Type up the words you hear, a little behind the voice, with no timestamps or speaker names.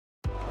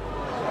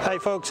Hi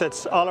folks,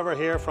 it's Oliver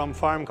here from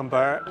Farm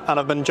Compare, and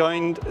I've been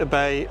joined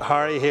by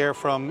Harry here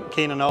from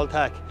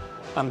Keenan-The,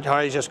 and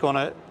Harry's just going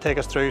to take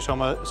us through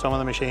some of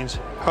the machines.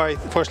 Harry,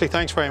 firstly,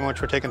 thanks very much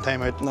for taking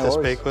time out to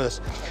speak with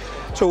us.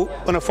 So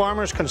when a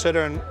farmer's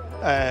considering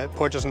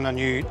purchasing a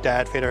new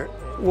dad feeder,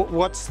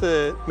 what's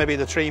maybe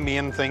the three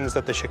main things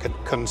that they should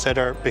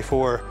consider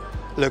before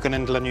looking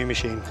into a new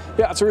machine?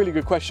 Yeah, that's a really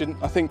good question.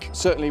 I think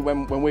certainly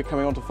when we're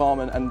coming onto farm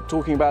and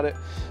talking about it,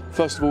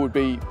 first of all would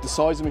be the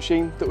size of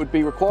machine that would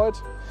be required.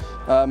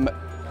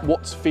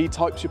 What feed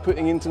types you're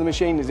putting into the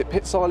machine. Is it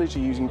pit silage, are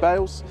you using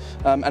bales,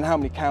 and how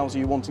many cows are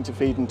you wanting to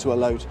feed into a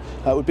load?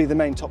 Would be the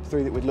main top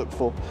three that we'd look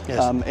for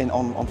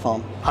on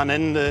farm. And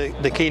in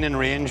the Keenan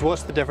range,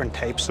 what's the different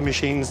types of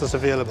machines that's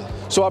available?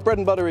 So our bread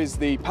and butter is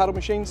the paddle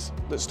machines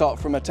that start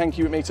from a 10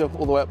 cubic metre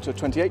all the way up to a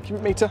 28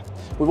 cubic metre.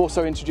 We've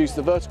also introduced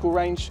the vertical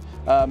range,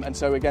 and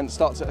so again it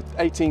starts at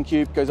 18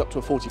 cube, goes up to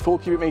a 44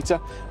 cubic metre,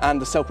 and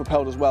the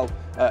self-propelled as well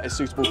is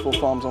suitable for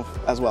farms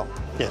as well.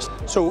 Yes.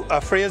 So a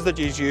phrase that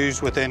you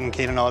use within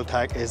Keenan-The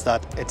is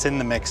that it's in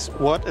the mix.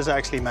 What is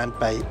actually meant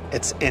by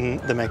it's in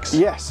the mix?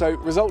 Yeah, so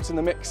results in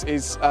the mix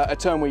is a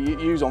term we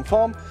use on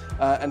farm,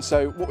 and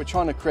so what we're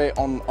trying to create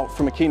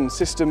from a Keenan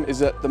system is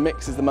that the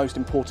mix is the most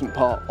important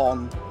part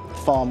on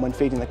farm when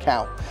feeding the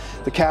cow.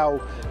 The cow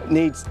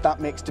needs that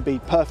mix to be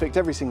perfect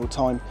every single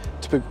time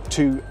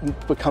to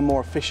become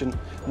more efficient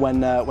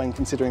when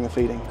considering the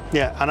feeding.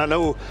 Yeah, and I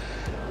know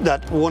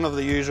that one of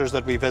the users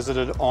that we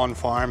visited on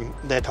farm,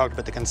 they talked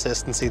about the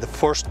consistency. The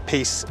first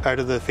piece out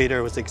of the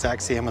feeder was the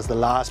exact same as the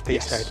last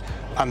piece out,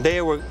 and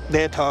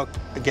they talked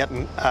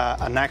getting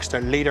an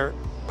extra litre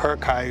per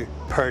cow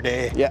per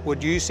day. Yeah.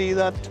 Would you see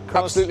that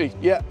across? Absolutely,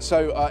 yeah.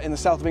 So in the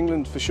south of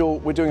England, for sure,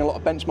 we're doing a lot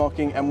of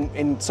benchmarking, and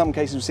in some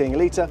cases we're seeing a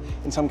litre,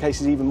 in some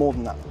cases even more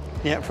than that.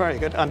 Yeah, very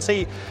good. And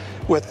see,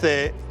 with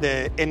the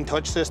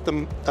in-touch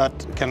system that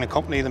can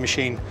accompany the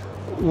machine,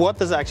 what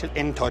does actually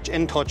in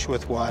touch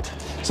with what?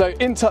 So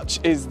in touch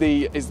is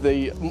the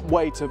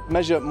way to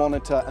measure,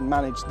 monitor and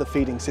manage the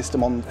feeding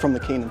system from the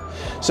Keenan.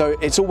 So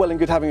it's all well and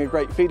good having a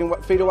great feeder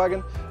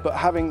wagon, but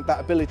having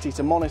that ability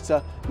to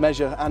monitor,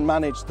 measure and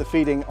manage the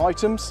feeding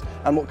items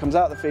and what comes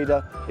out of the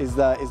feeder is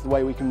the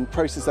way we can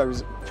process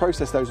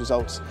those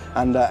results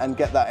and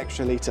get that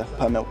extra litre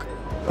per milk.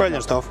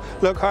 Brilliant stuff.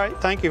 Look, Harry,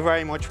 thank you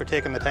very much for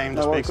taking the time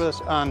to speak with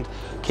us. And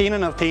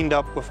Keenan have teamed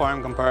up with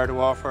Farm Compare to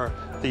offer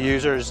the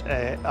users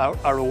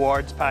a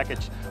rewards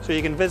package. So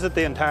you can visit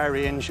the entire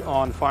range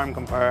on Farm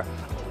Compare,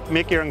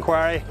 make your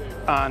inquiry,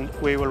 and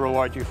we will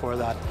reward you for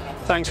that.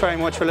 Thanks very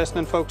much for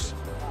listening, folks.